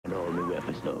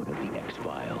episode of The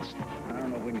X-Files. I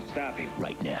don't know if we can stop him.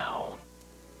 Right now.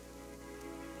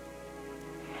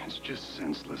 It's just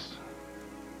senseless.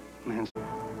 Man.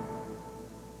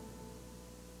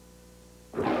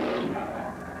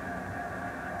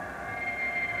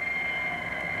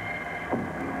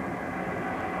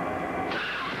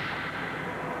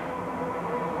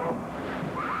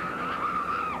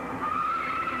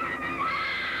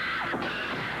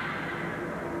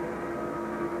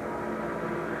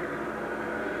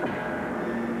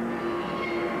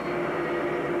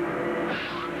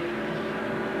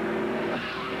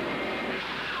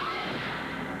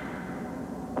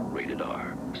 Rated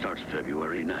R. Starts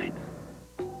February 9th.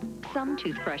 Some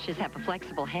toothbrushes have a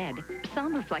flexible head.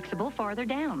 Some are flexible farther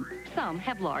down. Some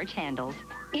have large handles.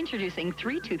 Introducing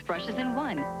 3 toothbrushes in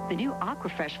 1. The new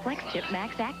Aquafresh Flex Tip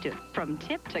Max Active. From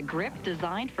tip to grip,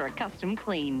 designed for a custom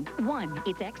clean. 1.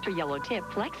 Its extra yellow tip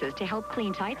flexes to help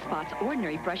clean tight spots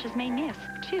ordinary brushes may miss.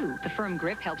 2. The firm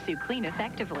grip helps you clean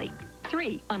effectively.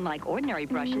 3. Unlike ordinary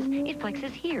brushes, it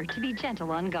flexes here to be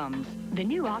gentle on gums. The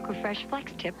new Aquafresh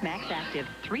Flex Tip Max Active.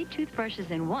 3 toothbrushes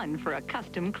in 1 for a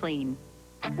custom clean.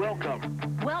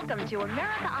 Welcome to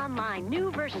America Online, new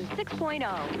version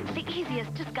 6.0. The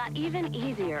easiest just got even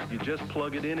easier. You just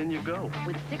plug it in and you go.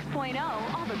 With 6.0,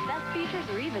 all the best features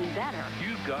are even better.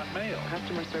 You've got mail.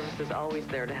 Customer service is always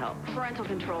there to help. Parental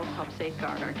controls help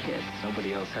safeguard our kids.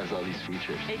 Nobody else has all these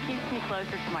features. It keeps me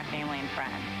closer to my family and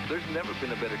friends. There's never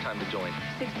been a better time to join.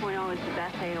 6.0 is the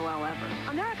best AOL ever.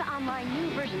 America Online,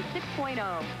 new version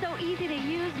 6.0. So easy to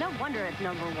use, no wonder it's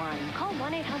 #1. Call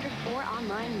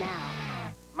 1-800-4ONLINE now.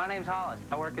 My name's Hollis.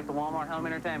 I work at the Wal-Mart Home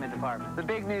Entertainment Department. The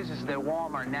big news is that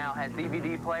Walmart now has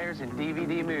DVD players and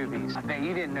DVD movies. I bet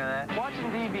you didn't know that. Watching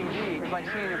DVD is like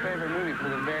seeing your favorite movie for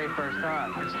the very first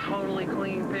time. It's totally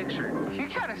clean picture. If you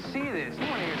gotta see this, you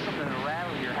want to hear something to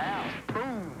rattle your house.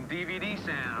 Boom! DVD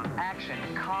sound. Action,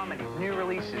 comedy, new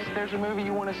releases. If there's a movie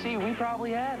you want to see, we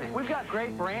probably have it. We've got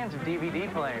great brands of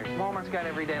DVD players. Walmart's got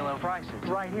everyday low prices.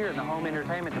 Right here in the Home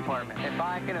Entertainment Department. If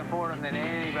I can afford them, then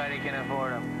anybody can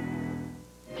afford them.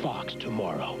 Fox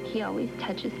tomorrow. He always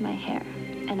touches my hair,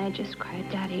 and I just cried,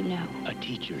 Daddy, no. A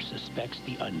teacher suspects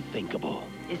the unthinkable.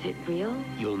 Is it real?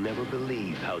 You'll never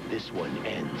believe how this one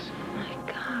ends. My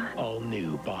God. All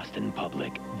new Boston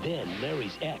Public. Then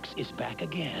Larry's ex is back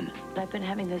again. I've been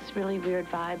having this really weird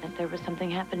vibe that there was something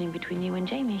happening between you and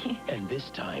Jamie. And this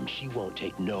time, she won't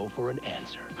take no for an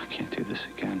answer. I can't do this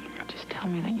again. Just tell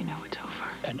me that you know it's over.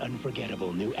 An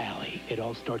unforgettable new alley. It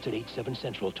all starts at 8/7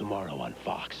 Central tomorrow on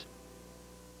Fox.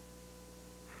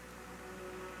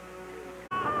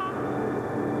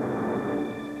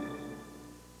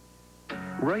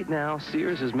 Right now,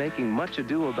 Sears is making much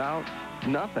ado about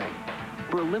nothing.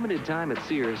 For a limited time at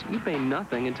Sears, you pay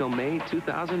nothing until May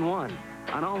 2001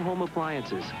 on all home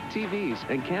appliances, TVs,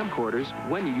 and camcorders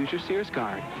when you use your Sears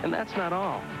card. And that's not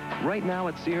all. Right now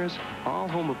at Sears, all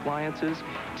home appliances,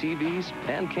 TVs,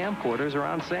 and camcorders are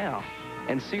on sale.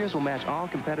 And Sears will match all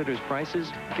competitors'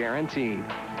 prices, guaranteed.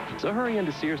 So hurry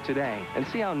into Sears today and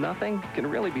see how nothing can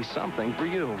really be something for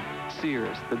you.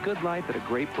 Sears, the good life at a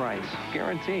great price,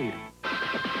 guaranteed.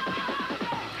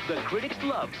 The critics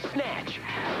love Snatch.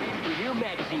 Review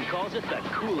Magazine calls it the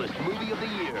coolest movie of the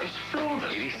year.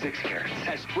 86 carats.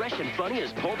 As fresh and funny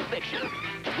as Pulp Fiction.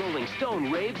 Rolling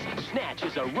Stone raves, Snatch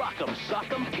is a rock'em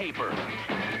sock'em caper.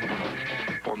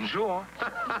 Bonjour.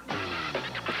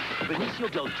 Benicio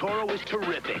del Toro is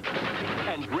terrific.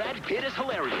 And Brad Pitt is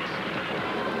hilarious.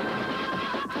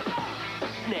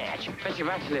 Snatch.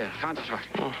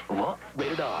 What?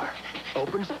 Rated R.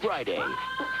 Opens Friday.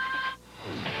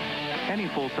 Any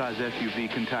full-size SUV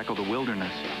can tackle the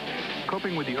wilderness.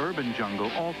 Coping with the urban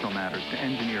jungle also matters to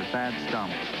engineer Thad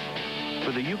Stump.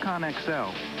 For the Yukon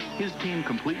XL, his team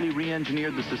completely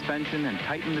re-engineered the suspension and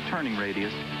tightened the turning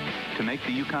radius to make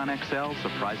the Yukon XL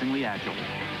surprisingly agile.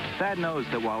 Thad knows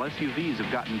that while SUVs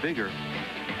have gotten bigger,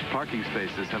 parking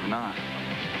spaces have not.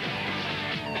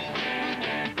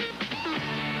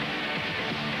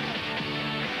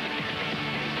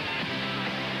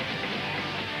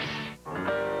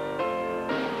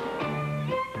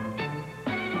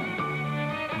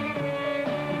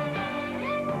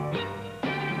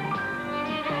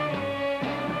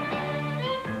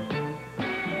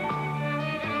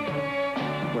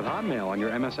 On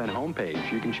your MSN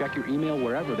homepage, you can check your email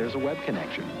wherever there's a web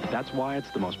connection. That's why it's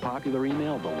the most popular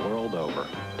email the world over.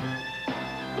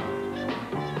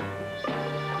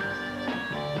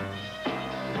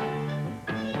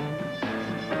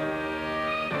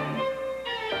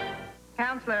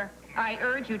 Counselor, I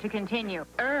urge you to continue.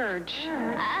 Urge?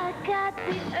 I got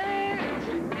the urge.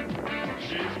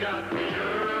 She's got the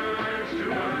urge to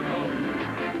work home.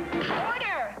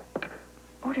 Order!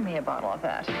 Order me a bottle of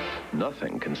that.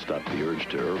 Nothing can stop the urge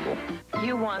to herbal.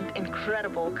 You want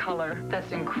incredible color.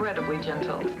 That's incredibly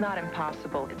gentle. It's not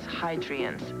impossible. It's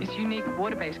Hydrience. Its unique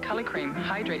water-based color cream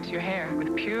hydrates your hair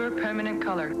with pure permanent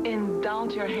color.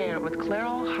 Indulge your hair with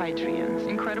Clairol Hydrience.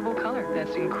 Incredible color.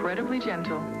 That's incredibly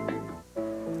gentle.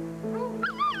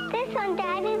 This one,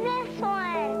 Daddy, this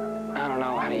one. I don't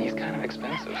know, honey. He's kind of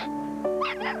expensive.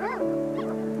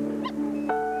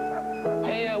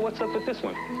 Hey, what's up with this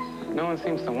one? No one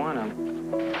seems to want him.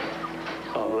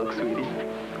 Oh, look, sweetie.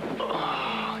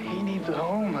 Oh, he needs a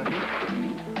home, honey.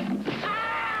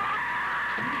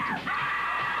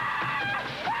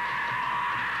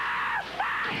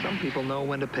 Some people know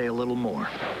when to pay a little more.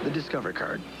 The Discover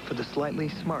card for the slightly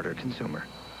smarter consumer.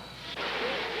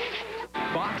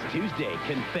 Fox Tuesday.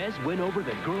 Can Fez win over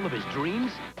the girl of his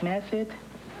dreams? That's it.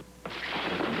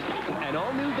 An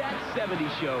all-new That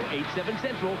 70s Show, 8/7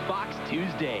 Central, Fox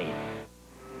Tuesday.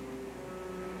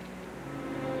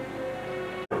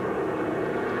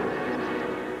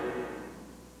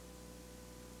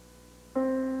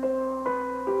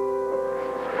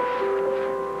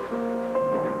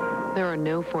 There are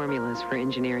no formulas for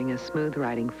engineering a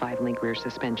smooth-riding 5-link rear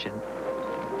suspension.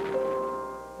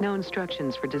 No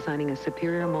instructions for designing a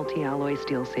superior multi-alloy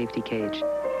steel safety cage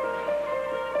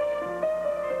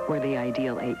or the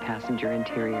ideal 8-passenger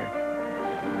interior.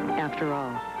 After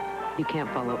all, you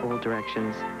can't follow old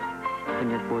directions when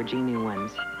you're forging new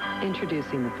ones.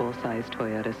 Introducing the full-size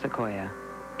Toyota Sequoia.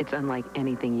 It's unlike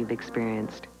anything you've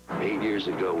experienced. 8 years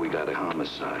ago, we got a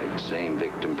homicide. Same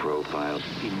victim profile.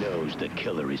 He knows the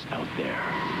killer is out there.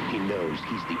 He knows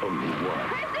he's the only one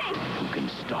who can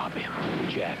stop him.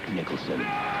 Jack Nicholson.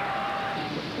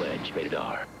 The Pledge, rated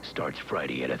R. Starts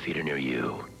Friday at a theater near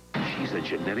you. She's a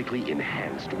genetically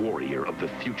enhanced warrior of the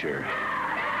future.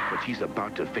 But she's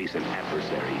about to face an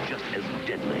adversary just as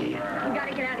deadly. You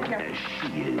gotta get out of here. As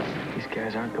she is. These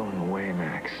guys aren't going away,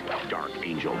 Max. Dark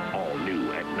Angel, all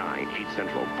new at 9, 8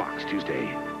 Central, Fox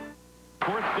Tuesday.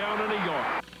 Fourth down in New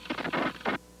York.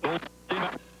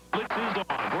 Blitz is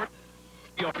on.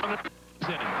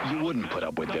 You wouldn't put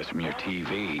up with this from your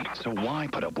TV, so why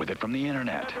put up with it from the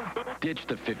internet? Ditch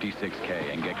the 56K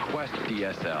and get Quest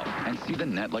DSL and see the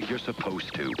net like you're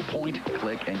supposed to. Point,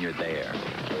 click, and you're there.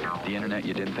 The internet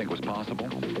you didn't think was possible?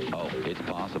 Oh, it's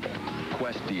possible.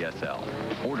 Quest DSL.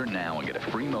 Order now and get a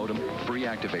free modem, free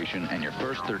activation, and your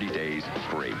first 30 days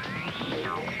free.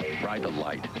 Ride the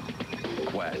light.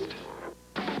 Quest.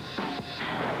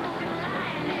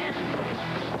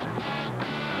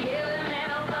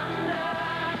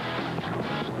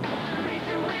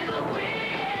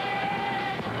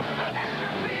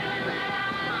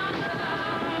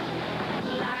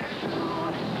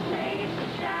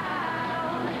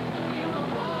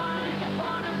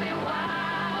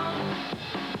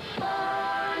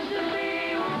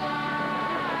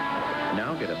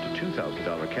 Now get up to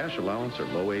 $2,000 cash allowance or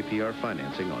low APR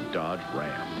financing on Dodge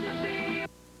Ram.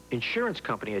 Insurance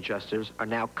company adjusters are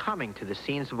now coming to the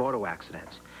scenes of auto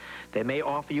accidents. They may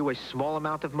offer you a small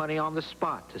amount of money on the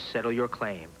spot to settle your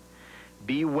claim.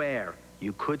 Beware,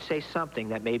 you could say something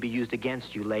that may be used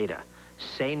against you later.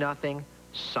 Say nothing,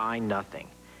 sign nothing.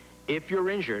 If you're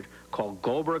injured, call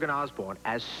Goldberg Osborne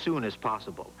as soon as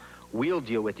possible. We'll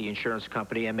deal with the insurance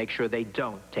company and make sure they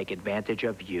don't take advantage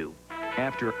of you.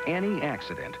 After any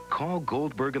accident, call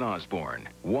Goldberg Osborne.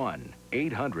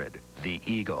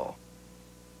 1-800-THE-EAGLE.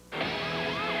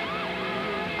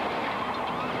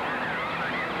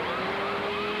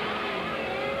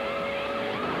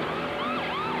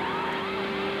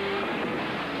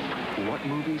 What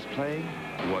movies play?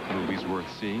 What movies worth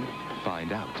seeing?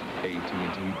 Find out.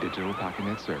 AT&T Digital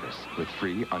Pocketnet service with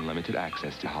free unlimited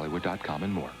access to Hollywood.com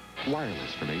and more.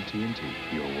 Wireless from AT&T,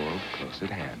 your world close at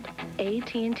hand.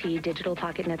 AT&T Digital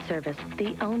Pocketnet service,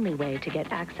 the only way to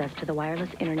get access to the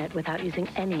wireless internet without using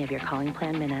any of your calling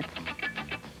plan minutes.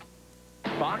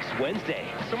 Fox Wednesday.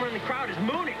 Someone in the crowd is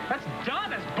mooning. That's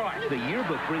Donna's butt. The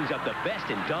yearbook brings up the best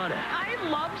in Donna. I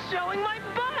love showing my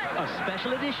butt. A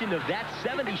special edition of That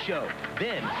 70s Show.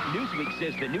 Then, Newsweek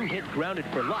says the new hit Grounded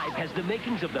for Life has the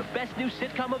makings of the best new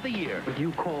sitcom of the year.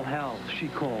 You call hell, she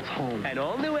calls home. An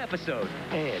all-new episode.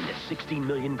 And 60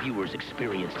 million viewers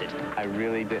experienced it. I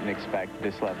really didn't expect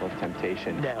this level of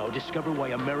temptation. Now, discover why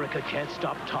America can't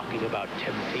stop talking about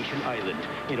Temptation Island.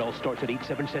 It all starts at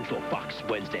 8/7 Central, Fox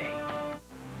Wednesday.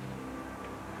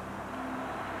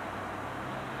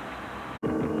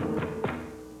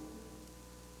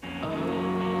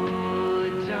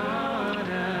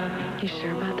 You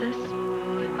sure about this?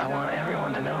 I want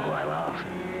everyone to know who I love.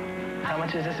 How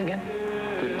much is this again?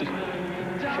 50. 50.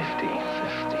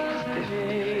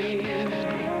 50.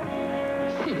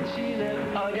 50. 50.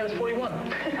 Oh, I got us 41.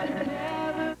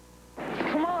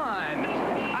 Come on.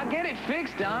 I'll get it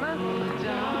fixed, Donna.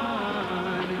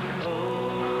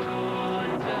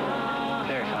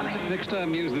 There, honey. Next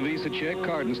time, use the Visa check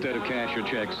card instead of cash or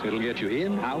checks. It'll get you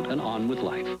in, out, and on with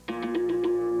life.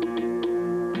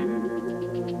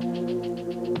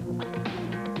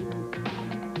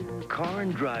 Car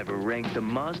and Driver ranked the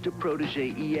Mazda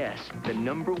Protege ES the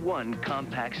 #1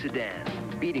 compact sedan,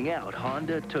 beating out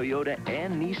Honda, Toyota,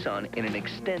 and Nissan in an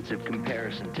extensive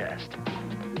comparison test.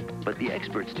 But the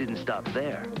experts didn't stop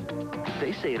there.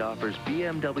 They say it offers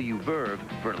BMW Verve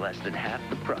for less than half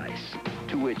the price,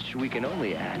 to which we can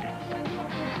only add...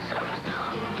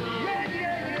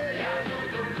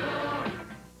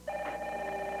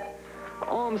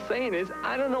 All I'm saying is,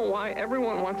 I don't know why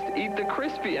everyone wants to eat the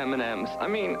crispy M&Ms. I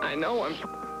mean, I know I'm...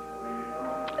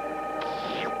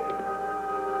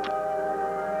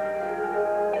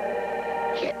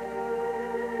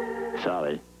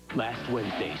 Solid. Last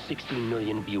Wednesday, 16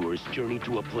 million viewers journeyed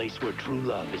to a place where true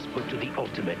love is put to the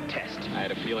ultimate test. I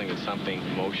had a feeling that something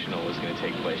emotional was going to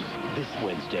take place. This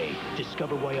Wednesday,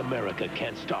 discover why America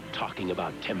can't stop talking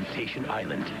about Temptation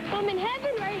Island. I'm in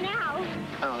heaven right now.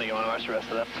 I don't think you want to watch the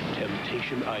rest of that.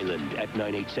 Temptation Island at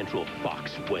 9/8 Central,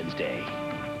 Fox, Wednesday.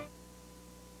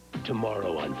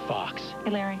 Tomorrow on Fox.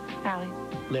 Hey, Larry. Allie.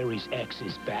 Larry's ex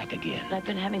is back again. I've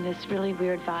been having this really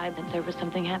weird vibe that there was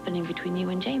something happening between you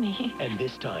and Jamie. And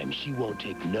this time, she won't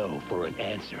take no for an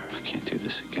answer. I can't do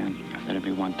this again. Let it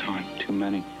be one time. Too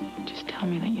many. Just tell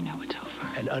me that you know it's over.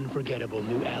 An unforgettable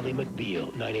new Ally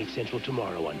McBEAL, 9/8 Central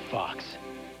tomorrow on Fox.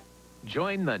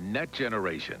 Join the Net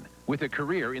Generation with a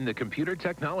career in the computer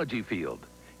technology field.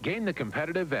 Gain the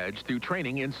competitive edge through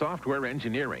training in software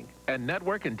engineering and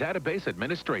network and database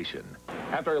administration.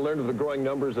 After I learned of the growing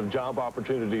numbers of job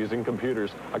opportunities in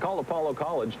computers, I called Apollo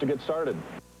College to get started.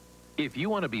 If you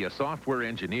want to be a software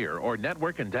engineer or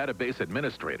network and database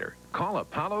administrator, call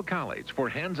Apollo College for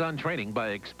hands-on training by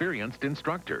experienced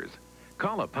instructors.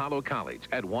 Call Apollo College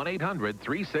at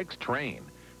 1-800-36-TRAIN.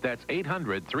 That's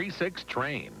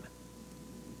 800-36-TRAIN.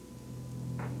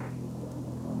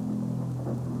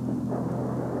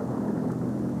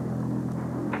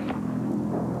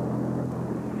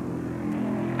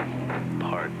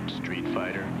 Part Street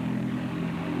Fighter,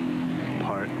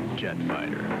 part Jet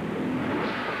Fighter.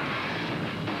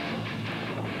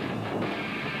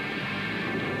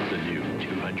 The new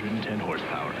 210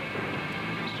 horsepower,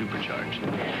 supercharged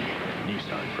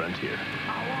Nissan Frontier.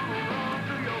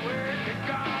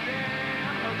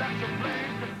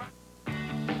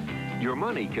 Your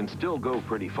money can still go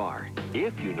pretty far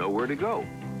if you know where to go.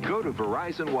 Go to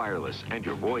Verizon Wireless, and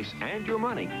your voice and your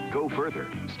money go further.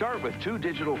 Start with 2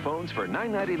 digital phones for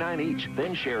 $9.99 each.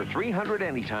 Then share 300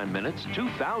 anytime minutes,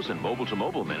 2,000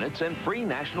 mobile-to-mobile minutes, and free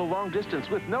national long distance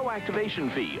with no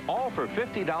activation fee, all for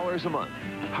 $50 a month.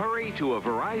 Hurry to a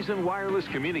Verizon Wireless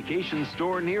communications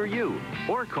store near you,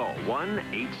 or call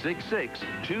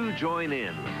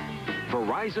 1-866-2-JOIN-IN.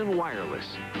 Verizon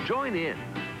Wireless. Join in.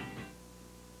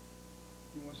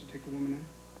 You want to take the woman in?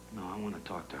 No, I want to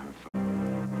talk to her first.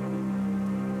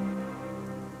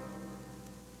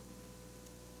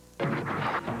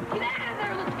 Get out of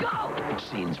there, let's go!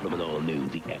 Scenes from an all-new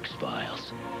The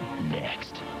X-Files.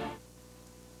 Next.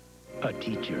 A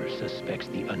teacher suspects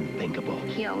the unthinkable.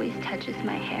 He always touches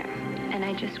my hair, and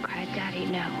I just cried, Daddy,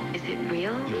 no. Is it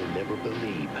real? You'll never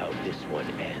believe how this one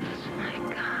ends. My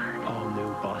God.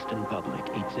 All-new Boston Public,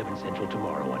 8/7 Central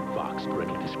tomorrow on Fox.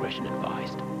 Parental discretion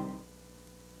advised.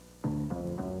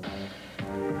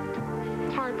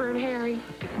 Heartburn, Harry.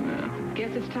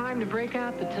 Guess it's time to break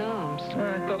out the Tums.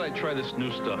 I thought I'd try this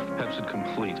new stuff, Pepsid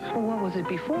Complete. Well, what was it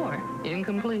before?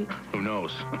 Incomplete. Who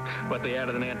knows? But they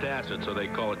added an antacid, so they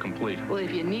call it Complete. Well,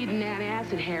 if you need an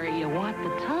antacid, Harry, you want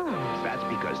the Tums. That's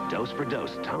because dose for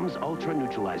dose, Tums Ultra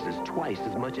neutralizes twice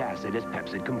as much acid as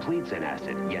Pepsid Complete's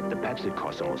antacid. Yet the Pepsid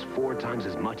costs almost 4 times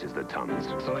as much as the Tums.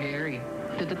 So, Harry,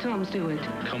 did the Tums do it?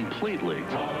 Completely.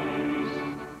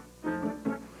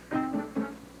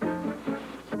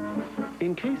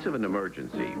 In case of an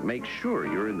emergency, make sure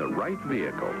you're in the right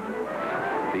vehicle.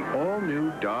 The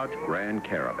all-new Dodge Grand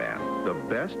Caravan, the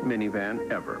best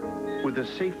minivan ever. With a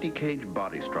safety cage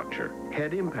body structure,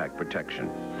 head impact protection,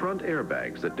 front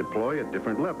airbags that deploy at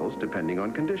different levels depending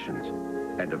on conditions,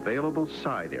 and available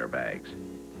side airbags.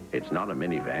 It's not a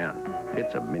minivan,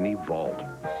 it's a mini vault.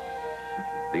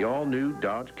 The all-new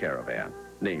Dodge Caravan,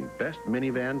 named Best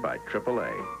Minivan by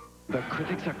AAA. The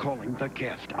critics are calling The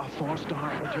Gift a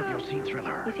 4-star interview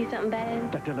thriller. You see something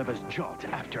bad? That delivers jolt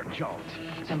after jolt.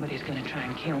 Somebody's gonna try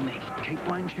and kill me. Kate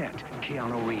Blanchett,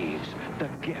 Keanu Reeves. The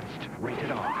Gift,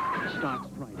 rated R. Starts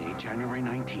Friday, January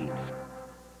 19th.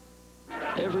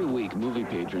 Every week, movie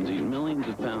patrons eat millions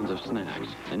of pounds of snacks,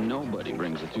 and nobody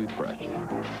brings a toothbrush.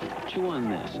 Chew on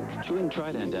this. Chewing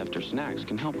Trident after snacks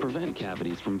can help prevent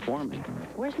cavities from forming.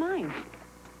 Where's mine?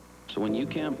 So when you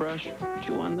can't brush,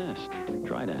 chew on this.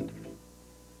 Trident.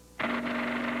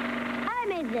 I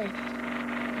made this.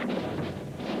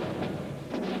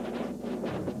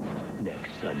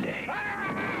 Next Sunday,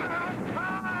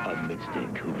 a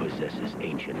mystic who possesses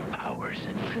ancient powers.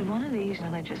 Could one of these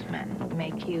religious men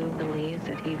make you believe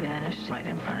that he vanished right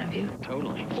in front of you?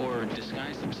 Totally. Or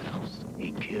disguise themselves.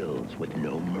 He kills with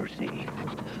no mercy.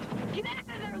 Get out of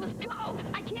there! Let's go!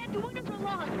 I can't do it for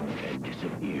long! And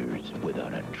disappears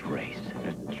without a trace.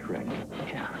 That's the trick.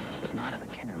 Yeah, but not of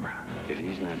the camera. If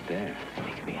he's not there,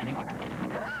 he could be anywhere.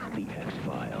 The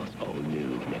X-Files, all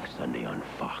new next Sunday on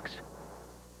Fox.